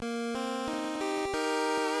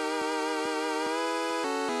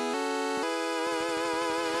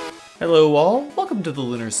Hello all, welcome to the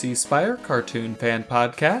Lunar Sea Spire Cartoon Fan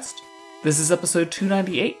Podcast. This is episode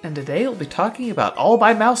 298, and today we'll be talking about All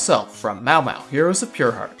by Mouself from Mau Mau, Heroes of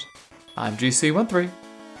Pure Heart. I'm GC13.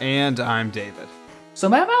 And I'm David. So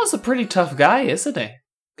Mau Mau's a pretty tough guy, isn't he?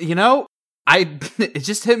 You know, it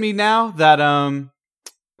just hit me now that,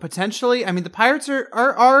 potentially, I mean, the pirates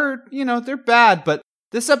are, you know, they're bad, but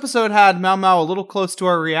this episode had Mau Mau a little close to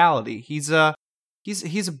our reality. He's a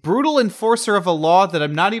brutal enforcer of a law that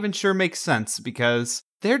I'm not even sure makes sense, because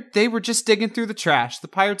they were just digging through the trash. The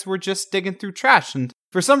pirates were just digging through trash, and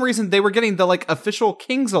for some reason they were getting the, official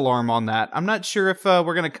King's alarm on that. I'm not sure if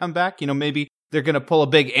we're gonna come back, you know, maybe they're gonna pull a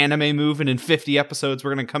big anime move, and in 50 episodes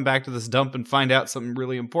we're gonna come back to this dump and find out something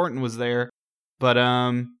really important was there. But,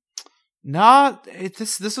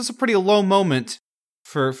 this was a pretty low moment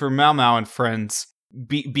for Mau Mau and friends,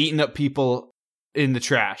 beating up people in the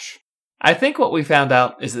trash. I think what we found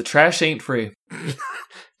out is that trash ain't free.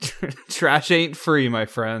 Trash ain't free, my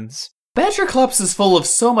friends. Badgerclops is full of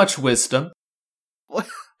so much wisdom.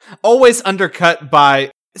 Always undercut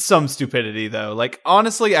by some stupidity, though.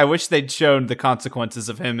 Honestly, I wish they'd shown the consequences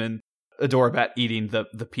of him and Adorabat eating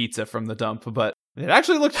the pizza from the dump, but it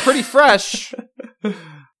actually looked pretty fresh.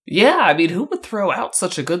 Yeah, I mean, who would throw out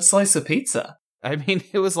such a good slice of pizza? I mean,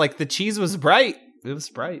 it was like the cheese was bright. It was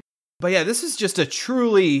bright. But yeah, this is just a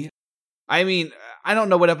truly... I mean, I don't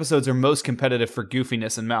know what episodes are most competitive for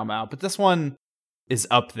goofiness in Mau Mau, but this one is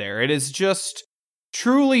up there. It is just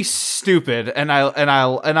truly stupid, and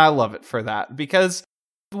I love it for that, because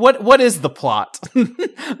what is the plot?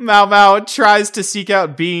 Mau Mau tries to seek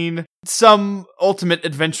out Bean, some ultimate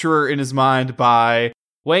adventurer in his mind, by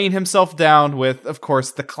weighing himself down with, of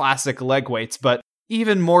course, the classic leg weights, but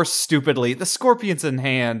even more stupidly, the scorpions in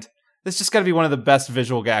hand. This just gotta be one of the best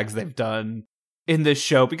visual gags they've done in this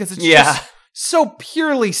show, because it's just so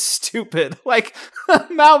purely stupid.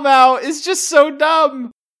 Mau Mau is just so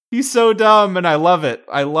dumb. He's so dumb, and I love it.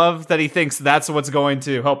 I love that he thinks that's what's going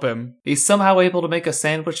to help him. He's somehow able to make a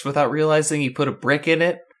sandwich without realizing he put a brick in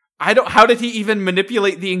it. How did he even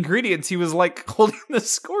manipulate the ingredients? He was holding the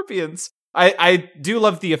scorpions. I do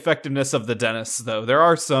love the effectiveness of the dentists, though. There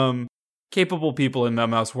are some capable people in Mau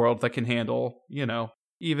Mau's world that can handle, you know,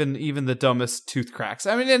 even the dumbest tooth cracks.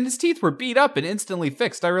 I mean, and his teeth were beat up and instantly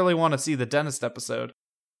fixed. I really want to see the dentist episode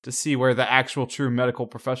to see where the actual true medical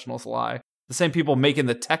professionals lie. The same people making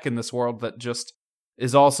the tech in this world that just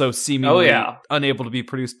is also seemingly unable to be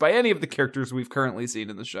produced by any of the characters we've currently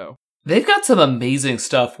seen in the show. They've got some amazing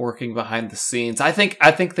stuff working behind the scenes. I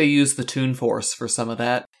think they use the Toon Force for some of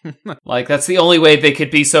that. That's the only way they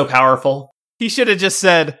could be so powerful. He should have just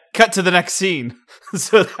said, cut to the next scene,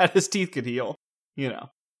 so that his teeth could heal. You know.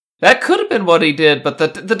 That could have been what he did, but the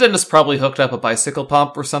dentist probably hooked up a bicycle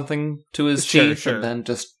pump or something to his teeth, and then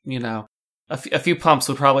just, you know, a few pumps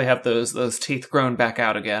would probably have those teeth grown back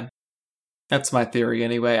out again. That's my theory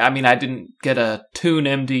anyway. I mean, I didn't get a Toon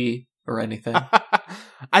MD or anything.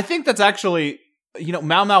 I think that's actually, you know,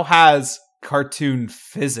 Mau Mau has cartoon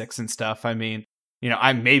physics and stuff. I mean, you know,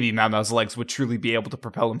 maybe Mau Mau's legs would truly be able to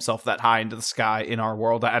propel himself that high into the sky in our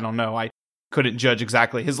world. I don't know. I couldn't judge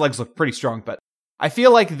exactly. His legs look pretty strong, but I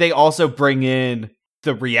feel like they also bring in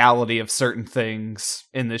the reality of certain things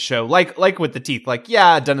in this show, like with the teeth.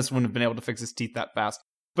 Dennis wouldn't have been able to fix his teeth that fast,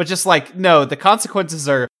 but just no, the consequences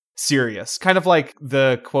are serious. Kind of like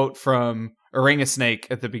the quote from Snake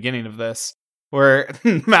at the beginning of this, where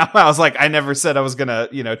Mau Mau's like, "I never said I was gonna,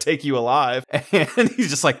 you know, take you alive," and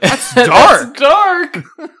he's just like, "That's dark, That's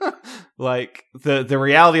dark." The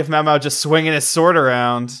reality of Mau Mau just swinging his sword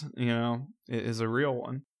around, you know, is a real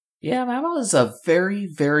one. Yeah, Mau Mau is a very,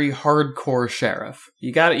 very hardcore sheriff.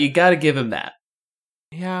 You gotta give him that.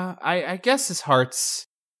 Yeah, I guess his heart's...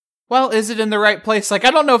 Well, is it in the right place? I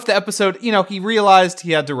don't know if the episode, you know, he realized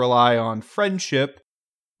he had to rely on friendship,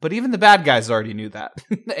 but even the bad guys already knew that.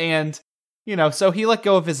 And, you know, so he let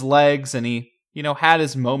go of his legs, and he, you know, had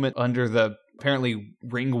his moment under the apparently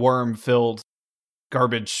ringworm-filled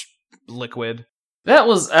garbage liquid. That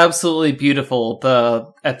was absolutely beautiful,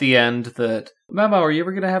 at the end, that, Mau Mau, are you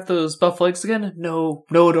ever gonna have those buff legs again? No,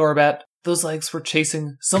 Adorabat. Those legs were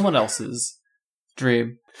chasing someone else's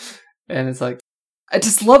dream. And it's I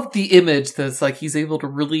just love the image that's he's able to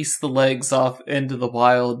release the legs off into the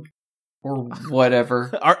wild, or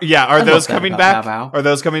whatever. Are those coming back? Mau Mau. Are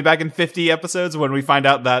those coming back in 50 episodes when we find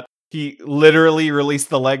out that he literally released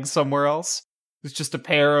the legs somewhere else? It's just a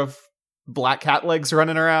pair of black cat legs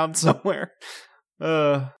running around somewhere.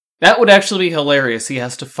 That would actually be hilarious. He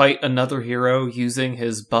has to fight another hero using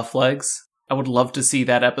his buff legs. I would love to see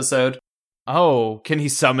that episode. Oh, can he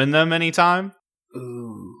summon them anytime?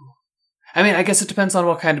 Ooh. I mean, I guess it depends on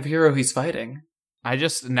what kind of hero he's fighting.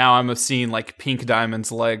 Now I'm seeing like Pink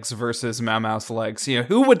Diamond's legs versus Mau Mau's legs.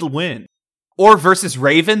 Who would win? Or versus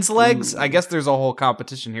Raven's legs? I guess there's a whole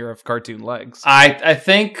competition here of cartoon legs. I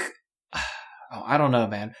think... Oh, I don't know,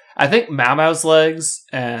 man. I think Mau Mau's legs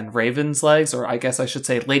and Raven's legs, or I guess I should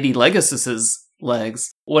say Lady Legacis's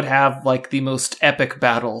legs, would have like the most epic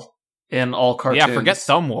battle in all cartoons. Yeah, forget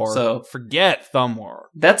Thumb War. So forget Thumb War.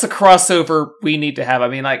 That's a crossover we need to have. I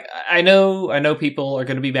mean, like, I know people are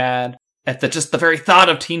going to be mad at the very thought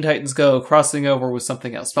of Teen Titans Go crossing over with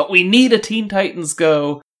something else, but we need a Teen Titans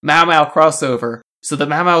Go Mau Mau crossover so that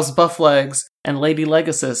Mau Mau's buff legs and Lady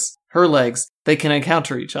Legacy, her legs, they can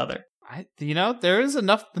encounter each other. There is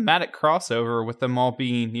enough thematic crossover with them all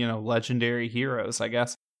being, legendary heroes, I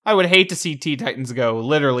guess. I would hate to see Teen Titans Go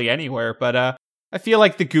literally anywhere, but I feel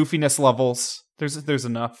like the goofiness levels, there's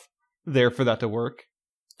enough there for that to work.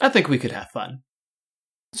 I think we could have fun.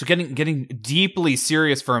 So getting deeply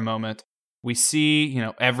serious for a moment, we see,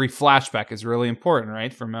 every flashback is really important,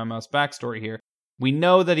 right? For Mau Mau's backstory here. We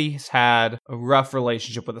know that he's had a rough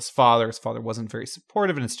relationship with his father. His father wasn't very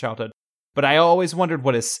supportive in his childhood. But I always wondered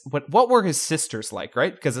what were his sisters like,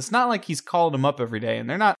 right? Because it's not like he's calling them up every day, and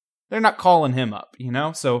they're not calling him up,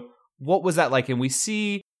 So what was that like? And we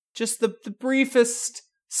see just the briefest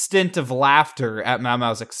stint of laughter at Mau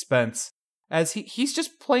Mau's expense as he's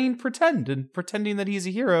just playing pretend and pretending that he's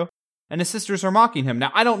a hero, and his sisters are mocking him.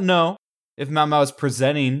 Now I don't know if Mau Mau is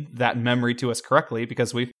presenting that memory to us correctly,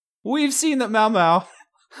 because we've seen that Mau Mau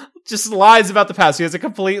just lies about the past. He has a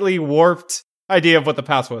completely warped idea of what the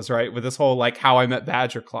past was, right? With this whole, like, How I Met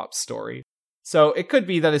Badgerclops story. So it could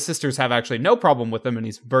be that his sisters have actually no problem with him and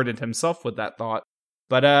he's burdened himself with that thought.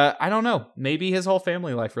 But I don't know. Maybe his whole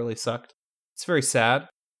family life really sucked. It's very sad.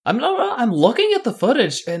 I'm looking at the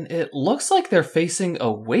footage and it looks like they're facing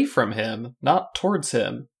away from him, not towards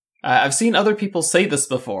him. I've seen other people say this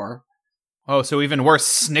before. Oh, so even worse,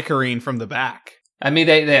 snickering from the back. I mean,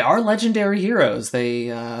 they are legendary heroes.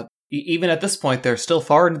 They, even at this point, they're still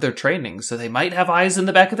far into their training, so they might have eyes in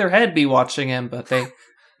the back of their head be watching him, but they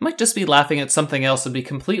might just be laughing at something else and be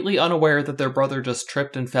completely unaware that their brother just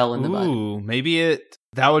tripped and fell in the mud. Ooh, maybe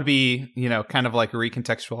that would be, kind of like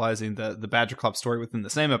recontextualizing the Badgerclops story within the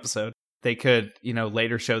same episode. They could,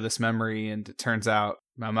 later show this memory, and it turns out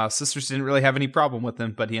Mau Mau's sisters didn't really have any problem with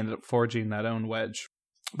him, but he ended up forging that own wedge.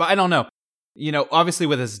 But I don't know. Obviously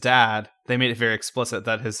with his dad, they made it very explicit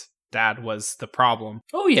that his dad was the problem.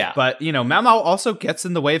 Oh, yeah. But, Mau Mau also gets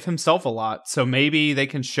in the way of himself a lot. So maybe they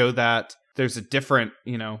can show that there's a different,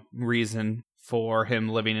 reason for him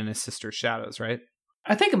living in his sister's shadows, right?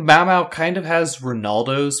 I think Mau Mau kind of has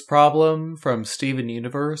Ronaldo's problem from Steven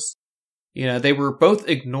Universe. They were both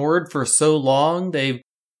ignored for so long, they've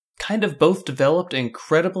kind of both developed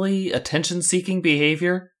incredibly attention-seeking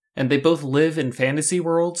behavior, and they both live in fantasy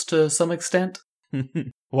worlds to some extent.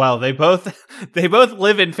 Well, they both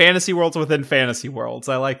live in fantasy worlds within fantasy worlds.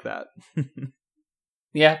 I like that.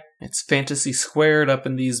 Yeah, it's fantasy squared up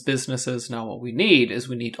in these businesses. Now what we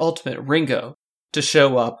need Ultimate Ringo to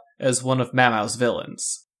show up as one of Mau Mau's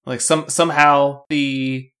villains. Like somehow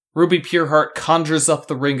the Ruby Pureheart conjures up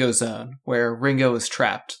the Ringo Zone where Ringo is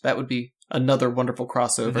trapped. That would be another wonderful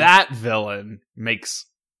crossover. That villain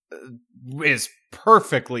is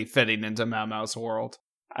perfectly fitting into Mau Mau's world.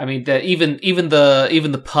 I mean, even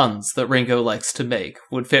the puns that Ringo likes to make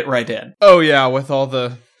would fit right in. Oh yeah, with all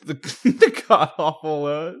the god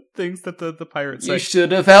awful things that the pirates say. You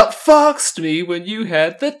should have outfoxed me when you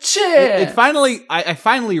had the chance. I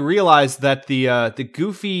finally realized that the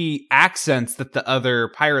goofy accents that the other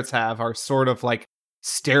pirates have are sort of like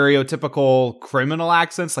stereotypical criminal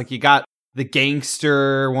accents. Like you got the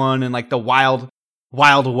gangster one and like the Wild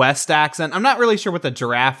West accent. I'm not really sure what the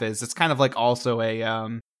giraffe is. It's kind of like also a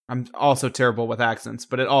I'm also terrible with accents,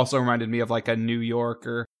 but it also reminded me of like a New York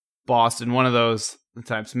or Boston, one of those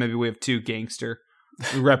types. Maybe we have two gangster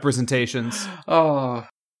representations. Oh,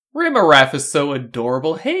 Rimmaraff is so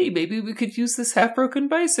adorable. Hey, maybe we could use this half-broken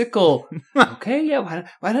bicycle. Okay, yeah,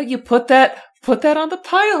 why don't you put that on the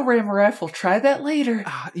pile, Rimmaraff? We'll try that later.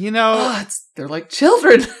 They're like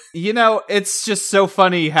children. It's just so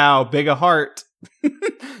funny how big a heart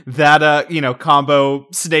that combo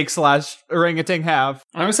snake / orangutan have.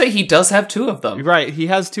 I'm gonna say he does have two of them. Right, he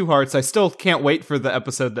has two hearts. I still can't wait for the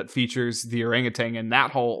episode that features the orangutan and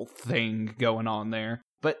that whole thing going on there.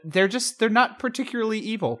 But they're not particularly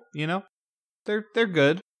evil, They're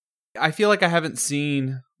good. I feel like I haven't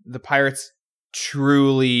seen the pirates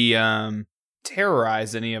truly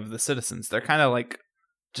terrorize any of the citizens. They're kind of like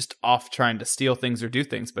just off trying to steal things or do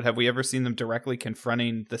things, but have we ever seen them directly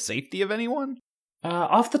confronting the safety of anyone?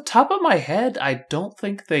 Off the top of my head, I don't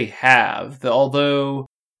think they have. Although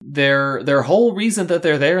Their whole reason that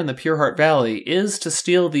they're there in the Pureheart Valley is to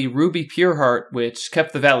steal the Ruby Pureheart, which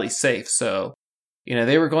kept the valley safe. So,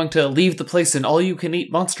 they were going to leave the place an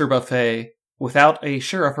all-you-can-eat monster buffet without a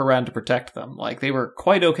sheriff around to protect them. Like, they were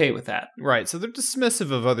quite okay with that. Right, so they're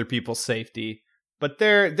dismissive of other people's safety, but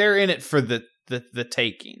they're in it for the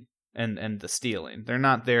taking and the stealing. They're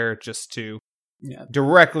not there just to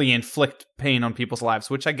directly inflict pain on people's lives,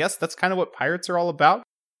 which I guess that's kind of what pirates are all about.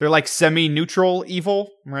 They're like semi-neutral evil,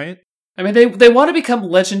 right? I mean, they want to become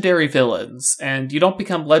legendary villains, and you don't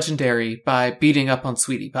become legendary by beating up on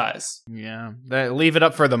sweetie pies. Yeah, leave it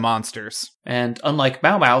up for the monsters. And unlike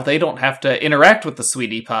Mau Mau, they don't have to interact with the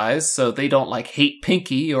sweetie pies, so they don't, hate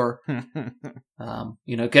Pinky or,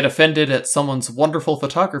 get offended at someone's wonderful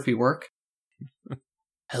photography work.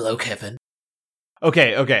 Hello, Kevin.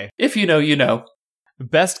 Okay. If you know, you know. The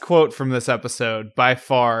best quote from this episode, by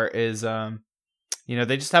far, is,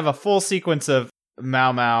 they just have a full sequence of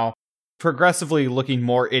Mau Mau progressively looking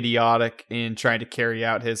more idiotic in trying to carry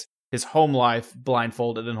out his home life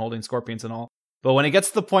blindfolded and holding scorpions and all. But when it gets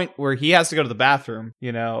to the point where he has to go to the bathroom,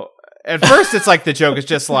 at first it's like the joke is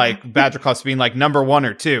just like Badger Clops being like number 1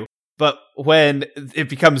 or 2. But when it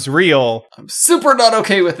becomes real, I'm super not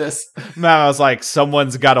okay with this. Mau Mau's like,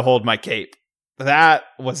 someone's got to hold my cape. That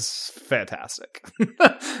was fantastic.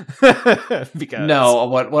 Because no,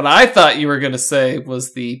 what I thought you were going to say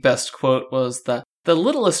was the best quote was the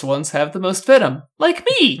littlest ones have the most venom, like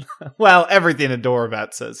me. Well, everything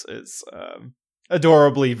Adorabat says is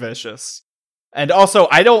adorably vicious. And also,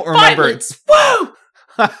 I don't remember... Violence! Woo!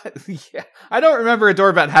 Yeah, I don't remember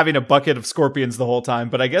Adorabat having a bucket of scorpions the whole time,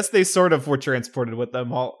 but I guess they sort of were transported with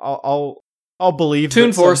them. I'll believe Toon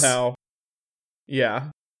that Force. Somehow. Yeah.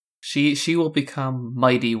 She will become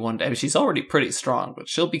mighty one day. I mean, she's already pretty strong, but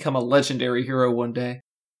she'll become a legendary hero one day.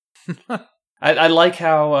 I like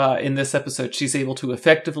how in this episode she's able to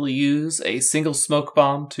effectively use a single smoke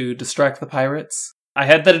bomb to distract the pirates. I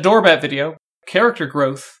had that Adorabat video. Character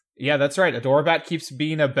growth. Yeah, that's right. Adorabat keeps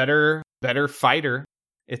being a better fighter.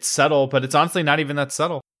 It's subtle, but it's honestly not even that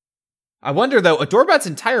subtle. I wonder, though, Adorabat's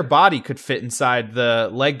entire body could fit inside the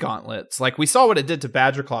leg gauntlets. Like, we saw what it did to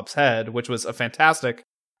Badger Clop's head, which was a fantastic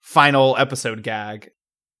final episode gag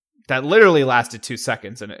that literally lasted 2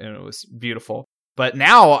 seconds, and it was beautiful. But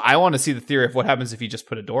now I want to see the theory of what happens if you just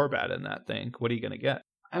put Adorabat in that thing. What are you going to get?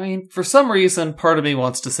 I mean, for some reason, part of me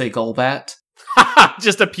wants to say Golbat.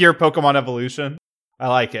 Just a pure Pokemon evolution. I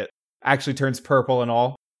like it. Actually turns purple and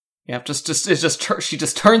all. Yeah, she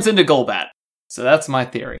just turns into Golbat. So that's my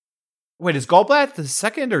theory. Wait, is Golbat the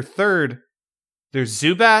second or third? There's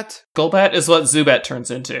Zubat? Golbat is what Zubat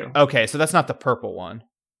turns into. Okay, so that's not the purple one.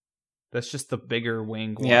 That's just the bigger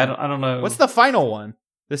wing one. Yeah, I don't know. What's the final one?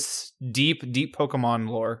 This deep Pokemon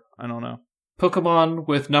lore. I don't know. Pokemon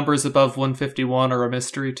with numbers above 151 are a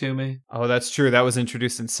mystery to me. Oh, that's true. That was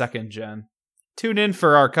introduced in 2nd gen. Tune in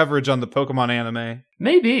for our coverage on the Pokemon anime.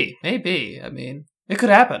 Maybe. I mean, it could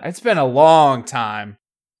happen. It's been a long time.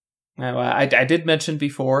 I did mention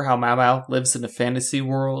before how Mau Mau lives in a fantasy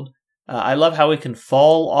world. I love how he can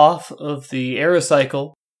fall off of the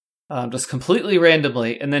Aerocycle just completely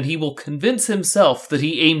randomly, and then he will convince himself that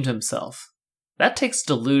he aimed himself. That takes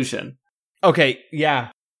delusion. Okay, yeah.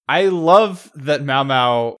 I love that Mau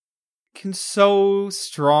Mau can so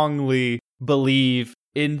strongly believe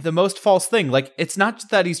in the most false thing. Like, it's not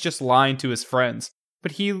that he's just lying to his friends,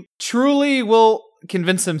 but he truly will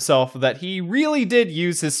convince himself that he really did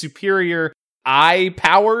use his superior eye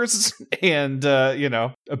powers and,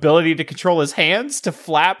 ability to control his hands to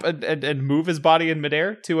flap and move his body in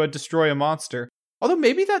midair to destroy a monster. Although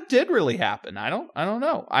maybe that did really happen. I don't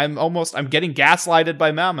know. I'm getting gaslighted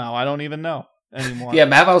by Mau Mau. I don't even know anymore. Yeah,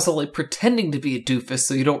 Mau Mau's only pretending to be a doofus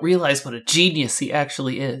so you don't realize what a genius he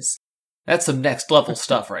actually is. That's some next level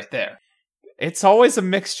stuff right there. It's always a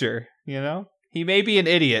mixture, He may be an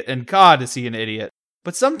idiot, and God is he an idiot.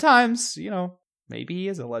 But sometimes, maybe he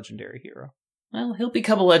is a legendary hero. Well, he'll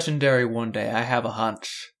become a legendary one day, I have a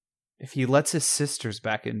hunch. If he lets his sisters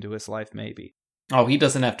back into his life, maybe. Oh, he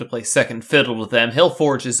doesn't have to play second fiddle with them. He'll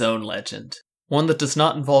forge his own legend. One that does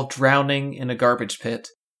not involve drowning in a garbage pit.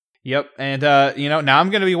 Yep, and, now I'm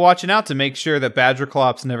going to be watching out to make sure that Badger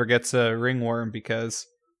Clops never gets a ringworm because,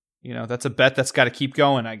 that's a bet that's got to keep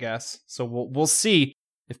going, I guess. So we'll see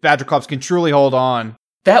if Badger Clops can truly hold on.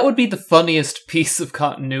 That would be the funniest piece of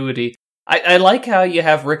continuity. I like how you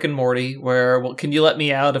have Rick and Morty, where, well, can you let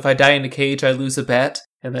me out? If I die in a cage, I lose a bet.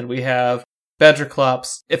 And then we have Badger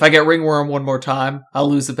Clops. If I get ringworm one more time, I'll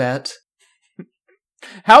lose a bet.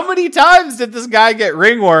 How many times did this guy get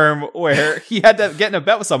ringworm where he had to get in a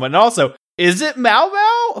bet with someone? And also, is it Mau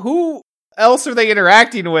Mau? else are they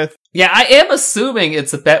interacting with? Yeah, I am assuming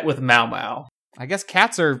it's a bet with Mau Mau. I guess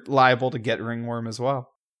cats are liable to get ringworm as well.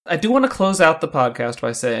 I do want to close out the podcast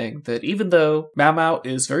by saying that even though Mau Mau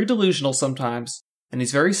is very delusional sometimes, and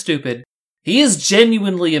he's very stupid, he is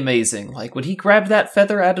genuinely amazing. Like, when he grabbed that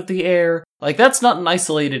feather out of the air, like, that's not an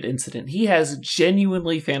isolated incident. He has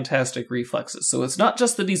genuinely fantastic reflexes. So it's not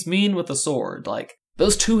just that he's mean with a sword. Like,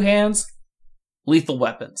 those two hands, lethal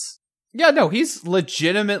weapons. Yeah, no, he's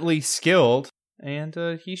legitimately skilled, and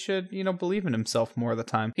he should, believe in himself more of the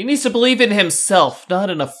time. He needs to believe in himself, not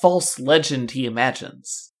in a false legend he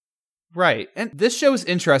imagines. Right. And this show is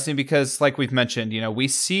interesting because, like we've mentioned, we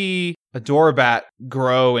see Adorabat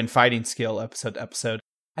grow in fighting skill episode to episode.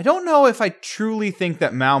 I don't know if I truly think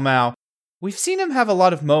that Mau Mau, we've seen him have a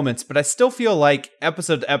lot of moments, but I still feel like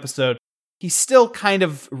episode to episode, he's still kind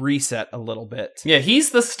of reset a little bit. Yeah, he's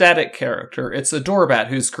the static character. It's Adorabat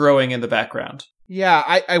who's growing in the background. Yeah,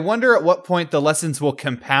 I wonder at what point the lessons will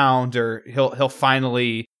compound or he'll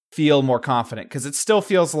finally feel more confident, because it still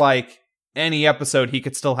feels like any episode he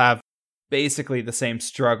could still have basically the same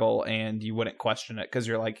struggle and you wouldn't question it because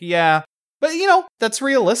you're like, yeah, but that's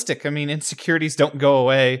realistic. I mean, insecurities don't go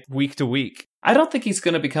away week to week. I don't think he's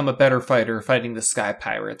going to become a better fighter fighting the Sky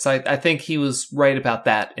Pirates. I think he was right about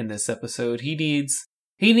that in this episode. He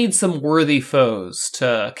needs some worthy foes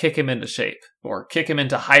to kick him into shape, or kick him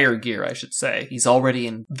into higher gear, I should say. He's already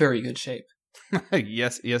in very good shape.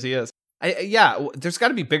 Yes, he is. There's got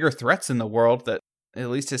to be bigger threats in the world that at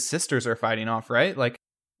least his sisters are fighting off, right? Like,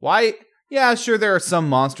 why? Yeah, sure, there are some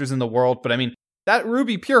monsters in the world, but I mean, that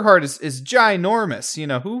Ruby Pureheart is ginormous.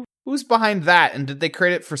 Who's behind that? And did they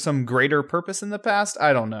create it for some greater purpose in the past?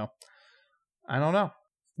 I don't know.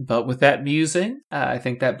 But with that musing, I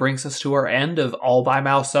think that brings us to our end of All By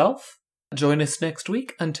Myself. Join us next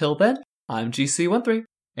week. Until then, I'm GC13.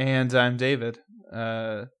 And I'm David.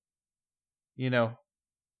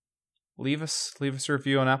 Leave us a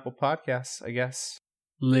review on Apple Podcasts, I guess.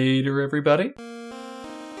 Later, everybody.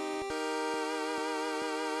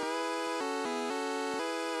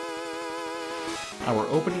 Our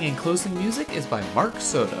opening and closing music is by Mark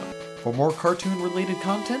Soto. For more cartoon-related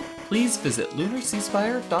content, please visit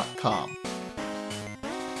lunarceasefire.com.